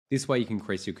This way you can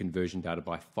increase your conversion data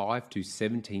by 5 to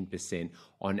 17%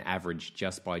 on average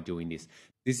just by doing this.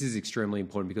 This is extremely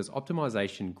important because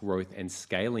optimization, growth, and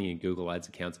scaling in Google Ads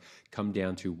accounts come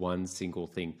down to one single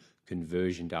thing: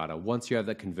 conversion data. Once you have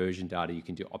that conversion data, you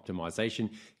can do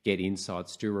optimization, get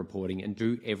insights, do reporting, and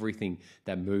do everything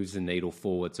that moves the needle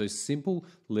forward. So simple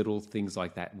little things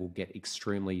like that will get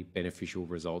extremely beneficial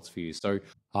results for you. So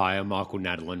hi, I'm Michael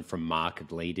Nadelin from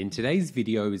Market Lead, and today's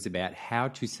video is about how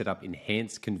to set up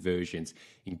enhanced conversions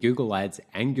in Google Ads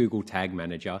and Google Tag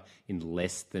Manager in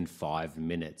less than 5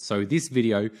 minutes. So this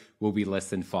video will be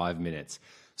less than 5 minutes.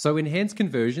 So enhanced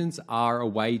conversions are a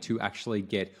way to actually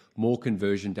get more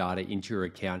conversion data into your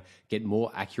account, get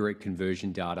more accurate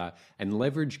conversion data, and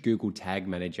leverage Google Tag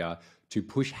Manager to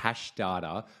push hash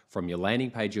data from your landing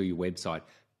page or your website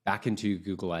back into your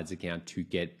Google Ads account to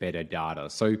get better data.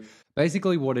 So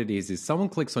basically what it is someone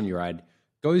clicks on your ad,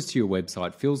 goes to your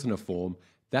website, fills in a form,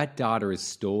 that data is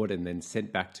stored and then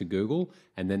sent back to Google,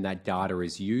 and then that data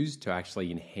is used to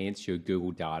actually enhance your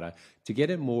Google data to get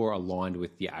it more aligned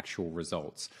with the actual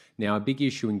results. Now, a big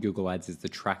issue in Google Ads is the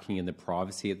tracking and the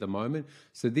privacy at the moment.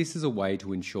 So this is a way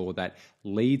to ensure that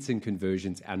leads and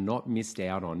conversions are not missed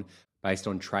out on based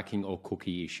on tracking or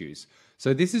cookie issues.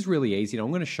 So this is really easy, and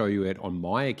I'm going to show you it on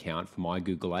my account for my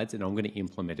Google Ads, and I'm going to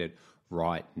implement it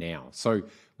right now. So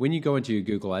when you go into your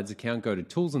Google Ads account, go to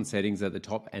Tools and Settings at the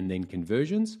top and then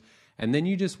Conversions, and then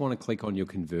you just want to click on your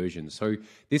conversions. So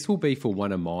this will be for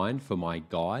one of mine for my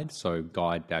guide, so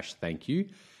guide-thank you,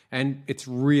 and it's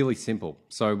really simple.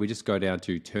 So we just go down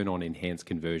to Turn on Enhanced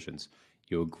Conversions.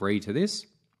 You agree to this,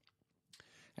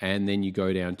 and then you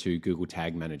go down to Google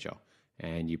Tag Manager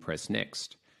and you press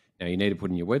Next. Now you need to put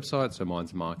in your website, so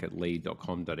mine's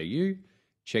marketlead.com.au,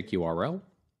 check URL,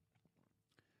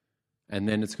 and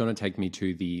then it's going to take me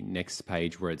to the next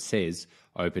page where it says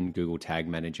Open Google Tag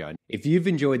Manager. If you've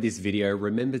enjoyed this video,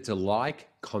 remember to like,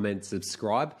 comment,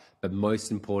 subscribe, but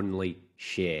most importantly,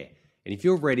 share. And if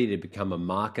you're ready to become a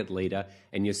market leader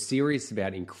and you're serious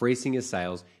about increasing your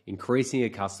sales, increasing your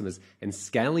customers, and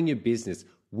scaling your business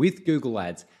with Google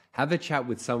Ads, have a chat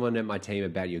with someone at my team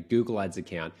about your Google Ads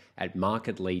account at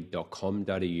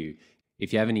marketlead.com.au.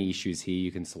 If you have any issues here,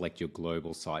 you can select your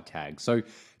global site tag. So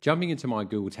jumping into my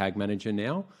Google Tag Manager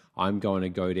now, I'm going to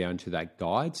go down to that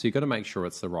guide. So you've got to make sure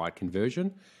it's the right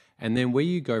conversion. And then where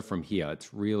you go from here,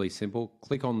 it's really simple.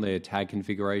 Click on the tag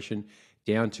configuration,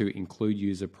 down to include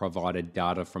user provided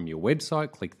data from your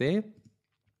website, click there.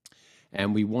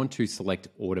 And we want to select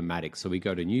automatic. So we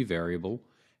go to new variable,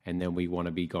 and then we want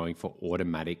to be going for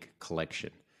automatic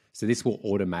collection. So this will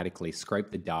automatically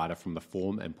scrape the data from the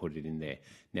form and put it in there.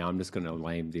 Now I'm just going to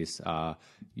name this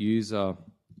user,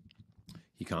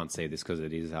 you can't see this because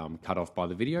it is cut off by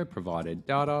the video, provided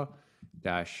data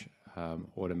dash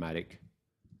automatic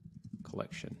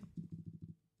collection.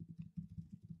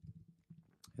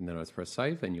 And then let's press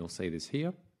save and you'll see this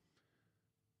here.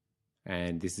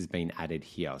 And this has been added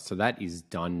here. So that is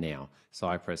done now. So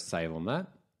I press save on that.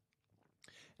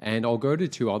 And I'll go to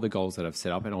 2 other goals that I've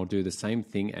set up and I'll do the same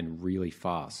thing and really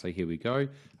fast. So here we go,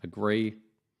 agree,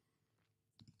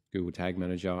 Google Tag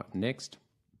Manager, next,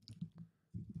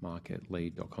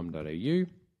 marketlead.com.au,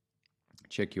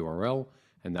 check URL,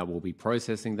 and that will be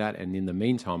processing that. And in the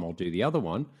meantime, I'll do the other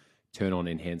one, turn on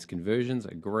enhanced conversions,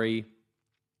 agree,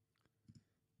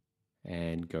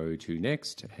 and go to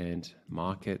next and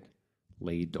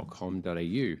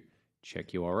marketlead.com.au, check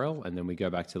URL, and then we go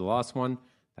back to the last one.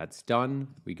 That's done.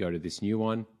 We go to this new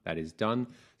one. That is done.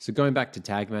 So going back to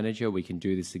Tag Manager, we can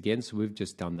do this again. So we've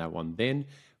just done that one. Then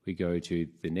we go to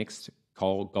the next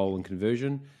goal and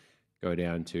conversion. Go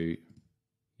down to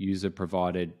user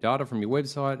provided data from your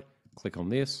website. Click on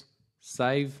this.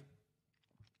 Save.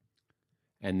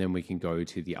 And then we can go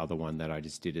to the other one that I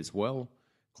just did as well.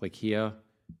 Click here.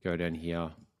 Go down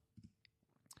here.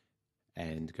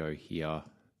 And go here,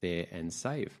 there, and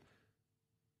save.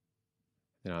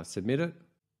 Then I submit it.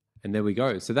 And there we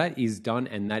go. So that is done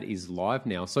and that is live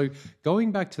now. So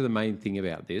going back to the main thing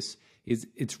about this is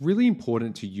it's really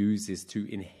important to use this to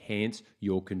enhance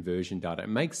your conversion data. It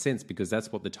makes sense because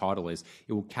that's what the title is.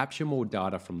 It will capture more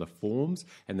data from the forms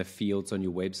and the fields on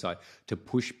your website to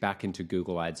push back into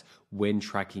Google Ads when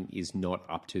tracking is not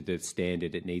up to the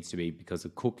standard it needs to be because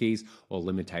of cookies or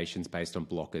limitations based on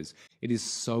blockers. It is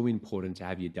so important to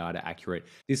have your data accurate.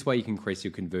 This way you can increase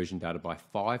your conversion data by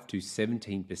 5 to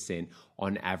 17%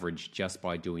 on average just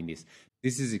by doing this.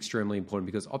 This is extremely important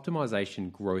because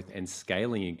optimization, growth, and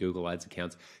scaling in Google Ads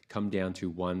accounts come down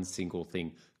to one single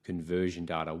thing: conversion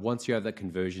data. Once you have that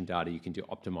conversion data, you can do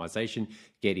optimization,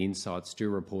 get insights, do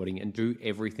reporting, and do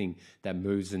everything that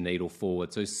moves the needle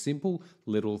forward. So simple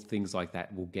little things like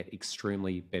that will get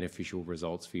extremely beneficial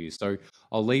results for you. So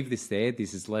I'll leave this there.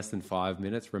 This is less than 5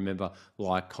 minutes. Remember,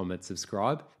 like, comment,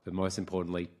 subscribe, but most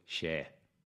importantly, share.